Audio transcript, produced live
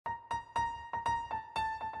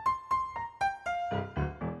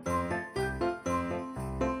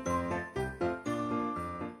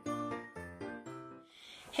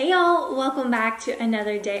Hey y'all, welcome back to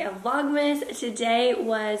another day of Vlogmas. Today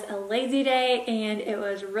was a lazy day and it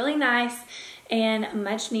was really nice and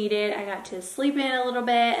much needed. I got to sleep in a little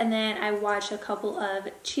bit and then I watched a couple of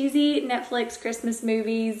cheesy Netflix Christmas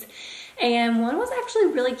movies, and one was actually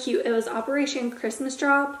really cute. It was Operation Christmas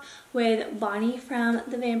Drop with Bonnie from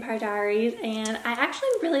The Vampire Diaries, and I actually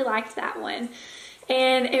really liked that one.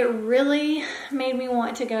 And it really made me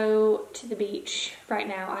want to go to the beach right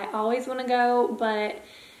now. I always want to go, but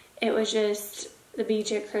it was just the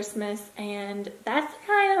beach at Christmas, and that's the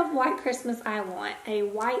kind of white Christmas I want, a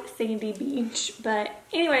white sandy beach. But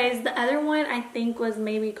anyways, the other one I think was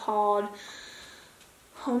maybe called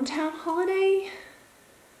Hometown Holiday,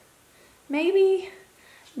 maybe.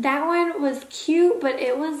 That one was cute, but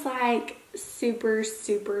it was like super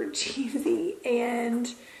cheesy,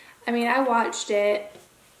 and I mean, I watched it.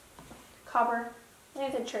 Copper,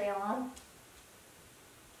 there's a tree along.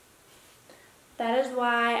 That is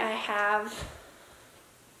why I have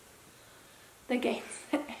the game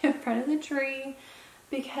in front of the tree,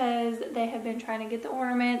 because they have been trying to get the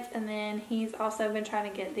ornaments, and then he's also been trying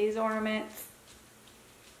to get these ornaments.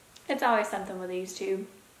 It's always something with these two.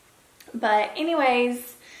 But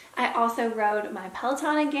anyways, I also rode my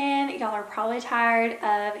Peloton again. Y'all are probably tired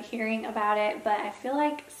of hearing about it, but I feel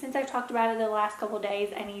like since I've talked about it the last couple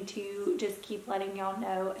days, I need to just keep letting y'all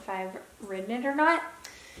know if I've ridden it or not.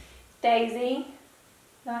 Daisy,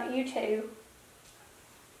 not you too.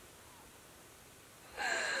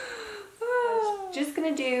 I was just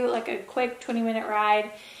gonna do like a quick 20-minute ride,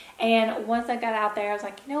 and once I got out there, I was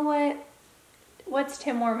like, you know what? What's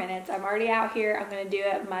 10 more minutes? I'm already out here. I'm going to do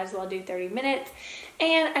it. Might as well do 30 minutes.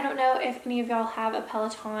 And I don't know if any of y'all have a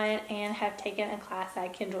Peloton and have taken a class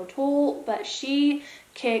at Kendall Tool, but she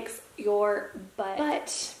kicks your butt.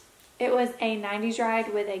 But it was a 90s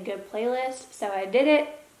ride with a good playlist, so I did it,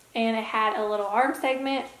 and it had a little arm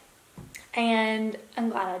segment, and I'm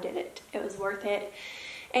glad I did it. It was worth it.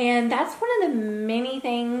 And that's one of the many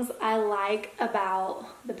things I like about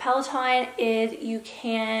the Peloton is you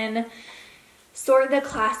can sort the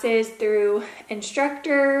classes through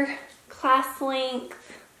instructor, class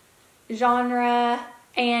length, genre,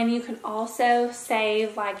 and you can also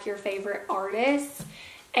save like your favorite artists.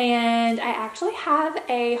 And I actually have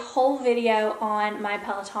a whole video on my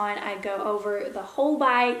Peloton. I go over the whole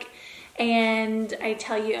bike and I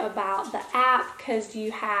tell you about the app, because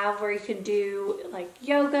you have where you can do like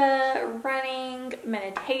yoga, running,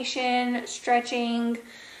 meditation, stretching,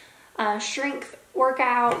 strength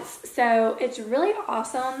workouts. So it's really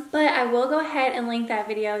awesome. But I will go ahead and link that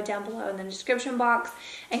video down below in the description box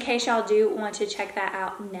in case y'all do want to check that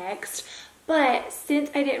out next. But since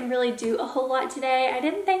I didn't really do a whole lot today, I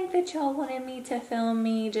didn't think that y'all wanted me to film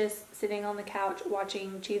me just sitting on the couch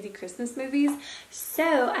watching cheesy Christmas movies.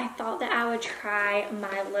 So I thought that I would try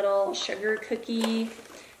my little sugar cookie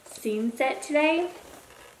scene set today.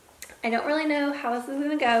 I don't really know how this is going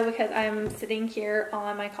to go because I'm sitting here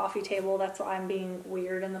on my coffee table. That's why I'm being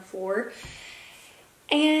weird on the floor.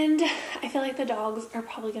 And I feel like the dogs are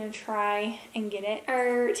probably going to try and get it.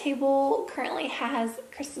 Our table currently has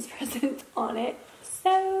Christmas presents on it,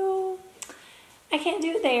 so I can't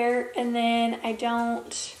do it there. And then I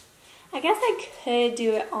guess I could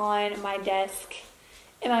do it on my desk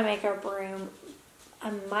in my makeup room.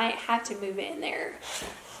 I might have to move it in there.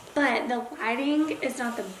 But the lighting is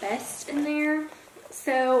not the best in there,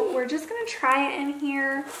 so we're just going to try it in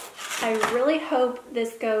here. I really hope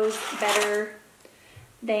this goes better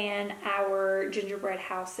than our gingerbread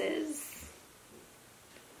houses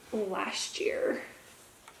last year.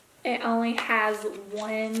 It only has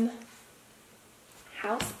one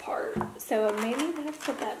house part, so maybe that's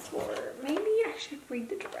what that's for. Maybe I should read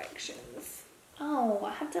the directions. Oh,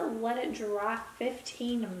 I have to let it dry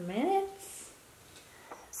 15 minutes?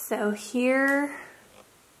 So here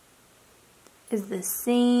is the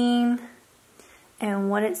scene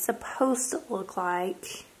and what it's supposed to look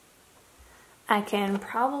like. I can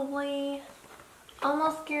probably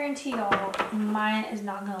almost guarantee y'all mine is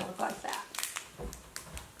not going to look like that.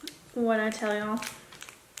 What'd I tell y'all?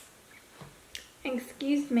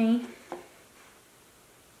 Excuse me.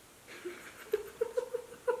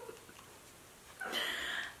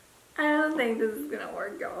 I don't think this is going to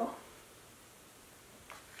work, y'all.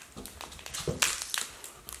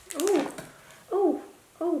 Oh.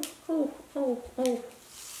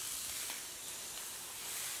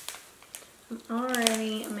 I'm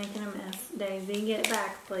already making a mess. Daisy, get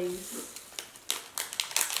back, please.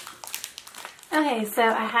 Okay, so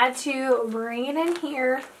I had to bring it in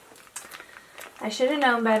here. I should have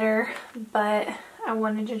known better, but I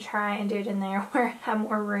wanted to try and do it in there where I have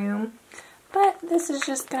more room. But this is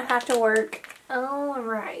just going to have to work.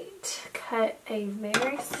 Alright, cut a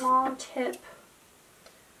very small tip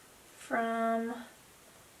from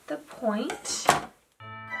the point.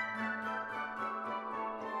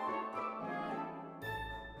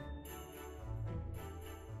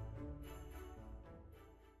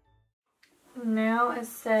 Now it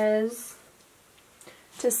says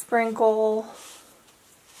to sprinkle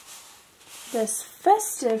this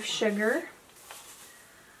festive sugar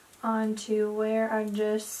onto where I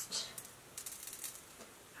just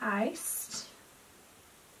iced.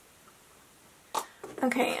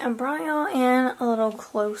 Okay, I brought y'all in a little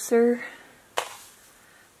closer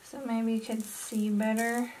so maybe you can see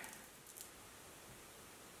better.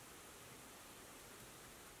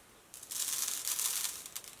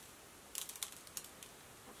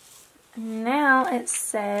 Now it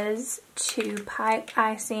says to pipe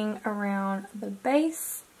icing around the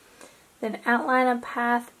base, then outline a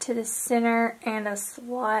path to the center and a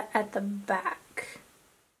slot at the back.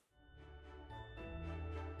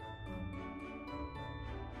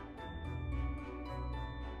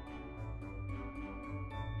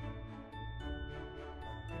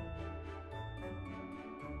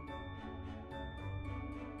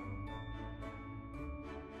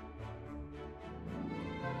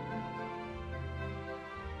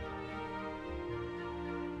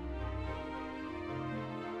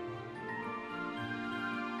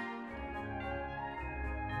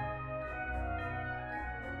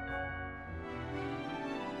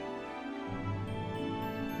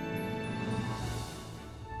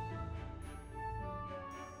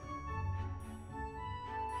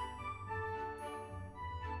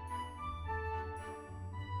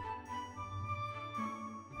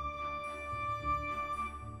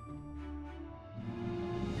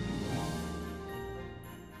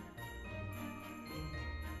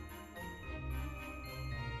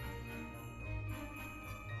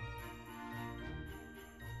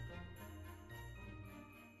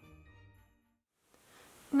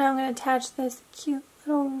 Now I'm going to attach this cute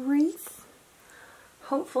little wreath.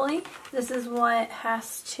 Hopefully, this is what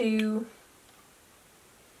has to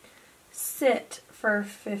sit for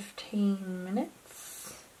 15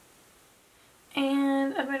 minutes.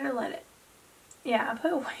 And I better let it. Yeah, I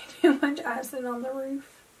put way too much icing on the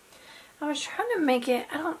roof. I was trying to make it,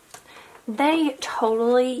 they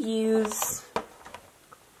totally use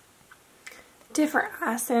different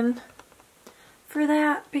icing for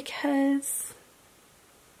that because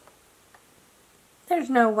there's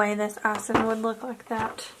no way this icing would look like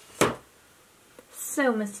that.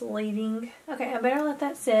 So misleading. Okay, I better let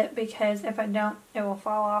that sit because if I don't, it will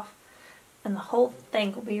fall off and the whole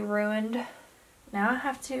thing will be ruined. Now I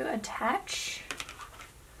have to attach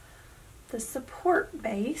the support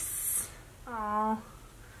base. Aw,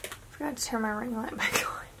 I forgot to turn my ring light back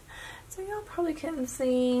on. So y'all probably couldn't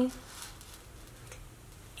see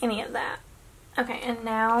any of that. Okay, and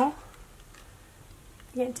now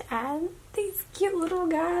I get to add these cute little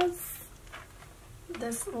guys.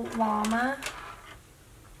 This llama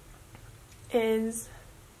is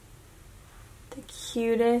the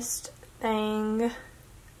cutest thing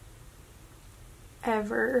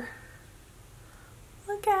ever.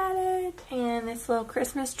 Look at it. And this little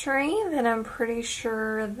Christmas tree that I'm pretty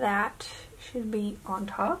sure that should be on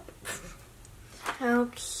top. How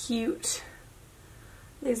cute.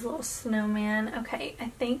 These little snowmen. Okay,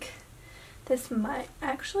 I think this might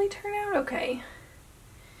actually turn out okay.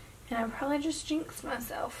 And I probably just jinxed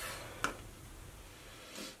myself.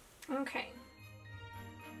 Okay.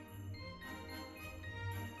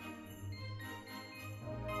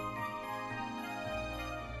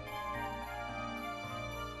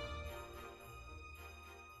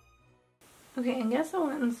 Okay, I guess I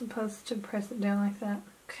wasn't supposed to press it down like that.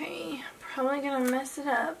 Okay, probably gonna mess it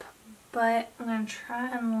up, but I'm gonna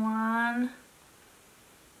try and line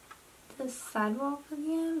this sidewalk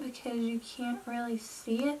again because you can't really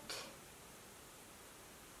see it.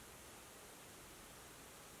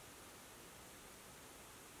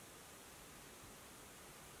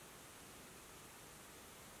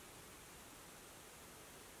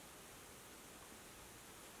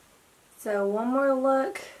 So one more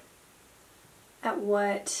look at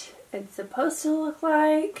what it's supposed to look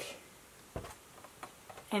like,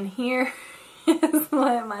 and here is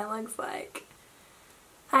what mine looks like.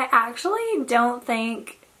 I actually don't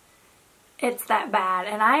think it's that bad,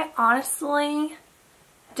 and I honestly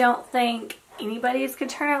don't think anybody's could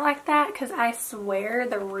turn it like that because I swear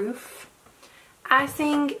the roof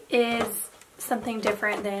icing is something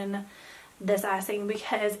different than this icing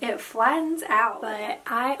because it flattens out, but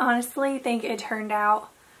I honestly think it turned out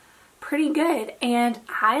pretty good, and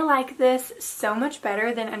I like this so much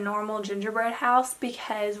better than a normal gingerbread house,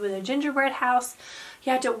 because with a gingerbread house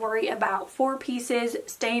you have to worry about 4 pieces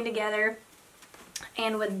staying together,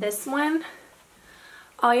 and with this one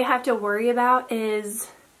all you have to worry about is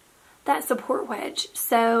that support wedge.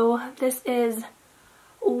 So this is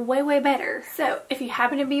way better. So if you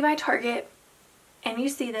happen to be by Target and you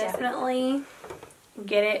see this, definitely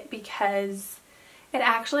get it, because it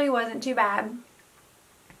actually wasn't too bad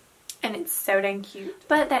and it's so dang cute.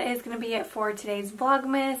 But that is going to be it for today's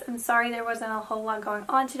Vlogmas. I'm sorry there wasn't a whole lot going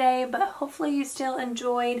on today, but hopefully you still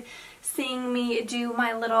enjoyed seeing me do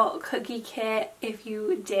my little cookie kit. If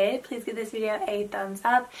you did, please give this video a thumbs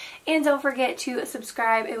up, and don't forget to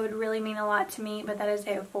subscribe. It would really mean a lot to me. But that is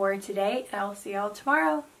it for today, and I will see y'all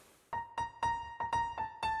tomorrow.